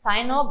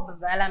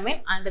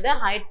 Cyanobalamin and the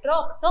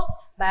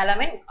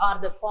hydroxobalamin are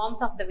the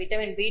forms of the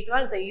vitamin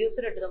B12. They used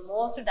to the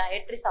most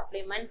dietary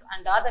supplements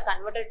and are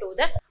converted to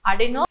the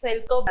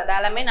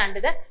adenosylcobalamin and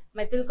the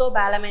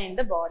methylcobalamin in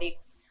the body.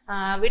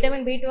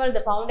 Vitamin B12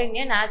 the found in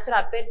a nature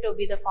appear to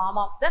be the form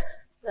of the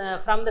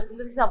from the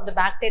synthesis of the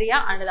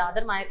bacteria and the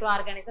other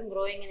microorganisms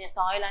growing in a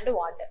soil and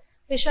water.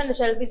 Fish and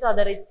shellfish are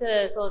the rich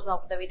source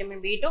of the vitamin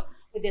B2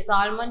 with the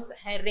salmons,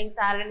 herrings,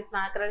 sardines,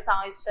 mackerels,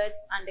 oysters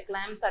and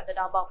clams at the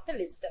top of the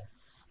list.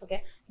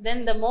 Okay,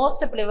 then the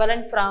most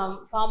prevalent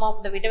form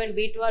of the vitamin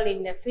B12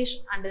 in the fish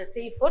and the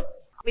seafood,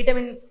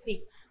 vitamin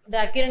C. They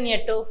occur in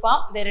a two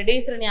form. They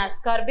reduce in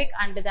ascorbic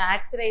and the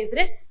oxidized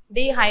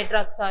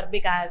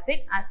dihydroascorbic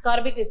acid.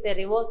 Ascorbic is a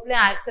reversibly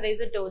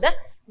oxidized to the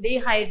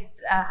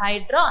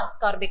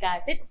dihydroascorbic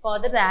acid.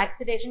 Further, the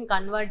oxidation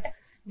convert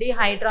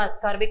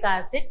dihydroascorbic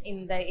acid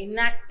in the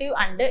inactive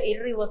and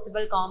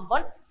irreversible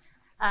compound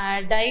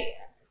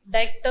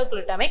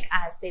dictoclutamic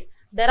acid.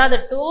 There are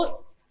the two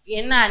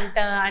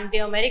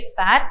N-antiomeric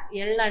pairs,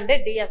 L and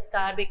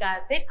D-ascorbic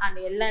acid and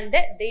L and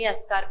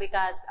D-ascorbic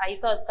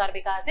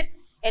isoascorbic acid.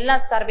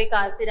 L-ascorbic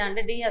acid and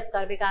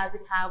D-ascorbic acid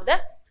have the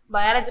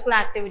biological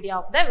activity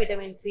of the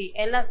vitamin C.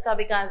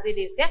 L-ascorbic acid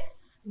is a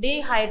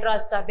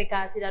dihydroascorbic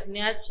acid, a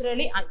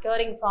naturally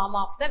occurring form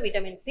of the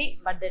vitamin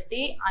C, but the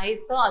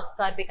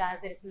D-isoascorbic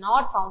acid is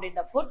not found in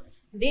the food.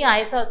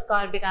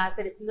 D-isoascorbic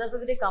acid is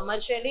synthesized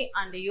commercially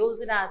and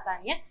used as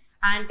an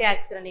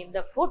antioxidant in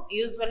the food,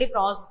 usually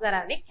processed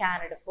and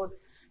canned food.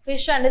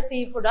 Fish and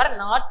seafood are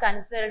not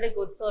considered a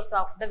good source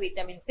of the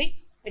vitamin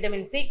C.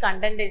 Vitamin C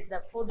content is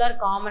the food are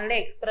commonly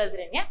expressed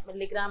in a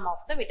milligram of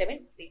the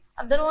vitamin C.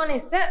 Other one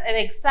is the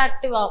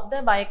extractive of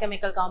the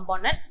biochemical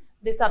component.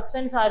 The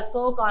substances are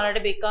so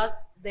called because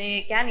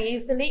they can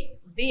easily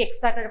be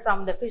extracted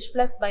from the fish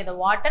plus by the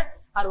water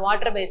or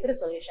water-based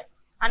solution.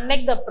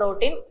 Unlike the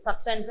protein,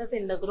 substances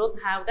in the group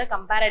have the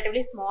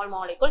comparatively small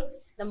molecules.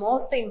 The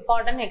most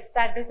important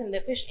extractives in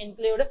the fish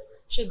include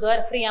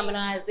sugar, free amino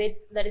acids,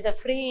 that is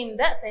free in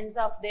the sense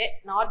of they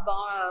not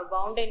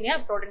bound in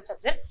a protein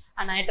structure,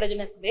 and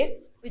nitrogenous base,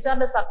 which are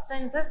the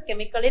substances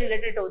chemically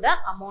related to the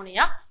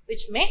ammonia,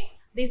 which may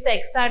these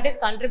extractives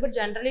contribute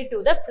generally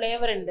to the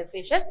flavor in the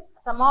fishes.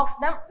 Some of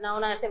them,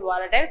 known as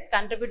volatiles,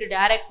 contribute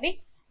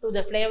directly to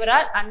the flavor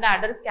and the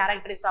other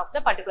characteristics of the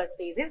particular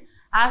species.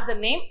 As the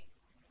name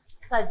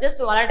suggests,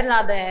 volatile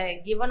are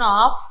given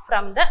off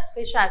from the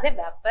fish as a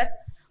vapors,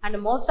 and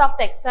most of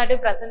the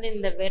extractive present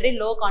in the very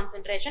low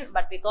concentration,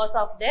 but because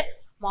of their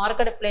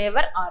marked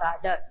flavor or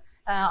other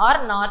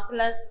are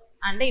worthless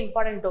and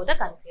important to the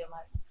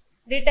consumer.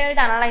 Detailed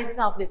analysis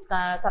of these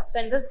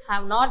substances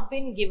have not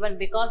been given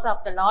because of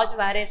the large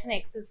variation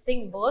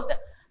existing both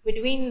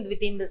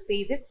within the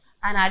species.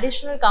 An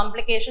additional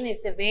complication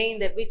is the way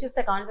in which is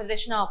the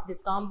concentration of this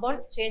compound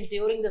change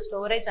during the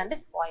storage and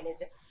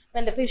spoilage.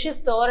 When the fish is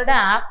stored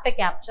after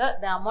capture,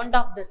 the amount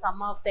of the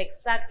sum of the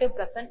extractive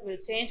present will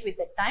change with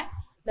the time.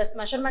 Thus,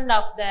 measurement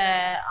of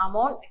the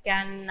amount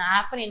can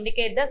often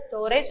indicate the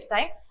storage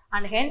time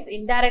and hence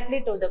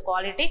indirectly to the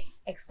quality.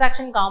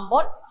 Extraction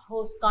compound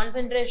whose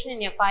concentration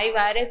in a 5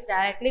 varies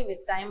directly with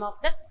time of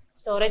the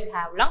storage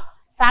have long.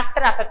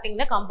 Factor affecting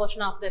the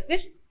composition of the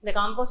fish. The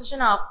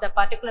composition of the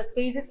particular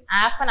species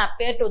often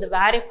appear to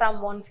vary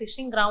from one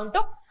fishing ground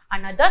to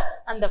another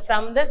and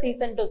from the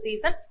season to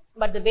season,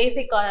 but the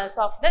basic cause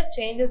of the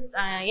changes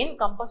in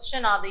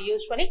composition are the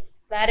usually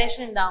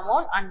variation in the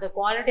amount and the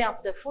quality of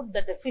the food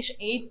that the fish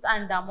eats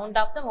and the amount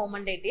of the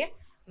movement it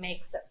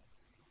makes.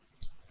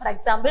 For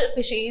example,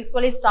 fish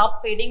usually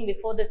stop feeding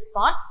before the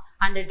spawn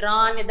and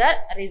drawn the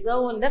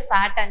reserve in the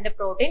fat and the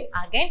protein.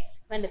 Again,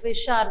 when the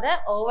fish are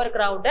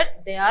overcrowded,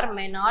 there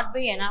may not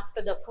be enough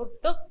to the food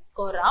to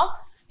go around.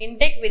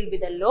 Intake will be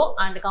the low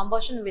and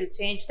composition will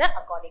change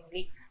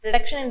accordingly.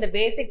 Reduction in the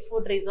basic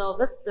food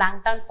resources,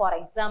 plankton for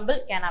example,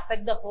 can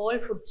affect the whole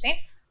food chain.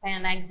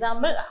 An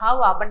example,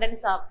 how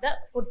abundance of the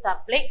food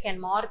supply can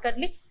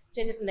markedly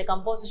changes in the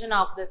composition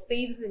of the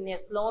species in a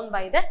flown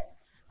by the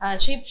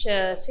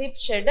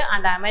sheepshead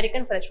and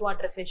American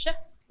freshwater fish.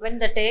 When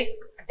the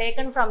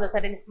taken from the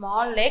certain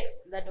small lakes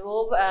that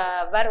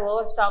were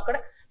overstocked,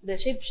 the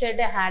sheepshead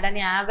had an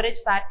average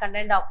fat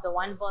content of the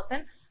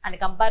 1% and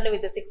compared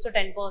with the 6 to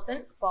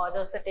 10% for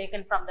those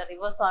taken from the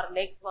rivers or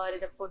lakes where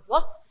the food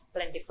was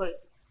plentiful.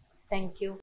 Thank you.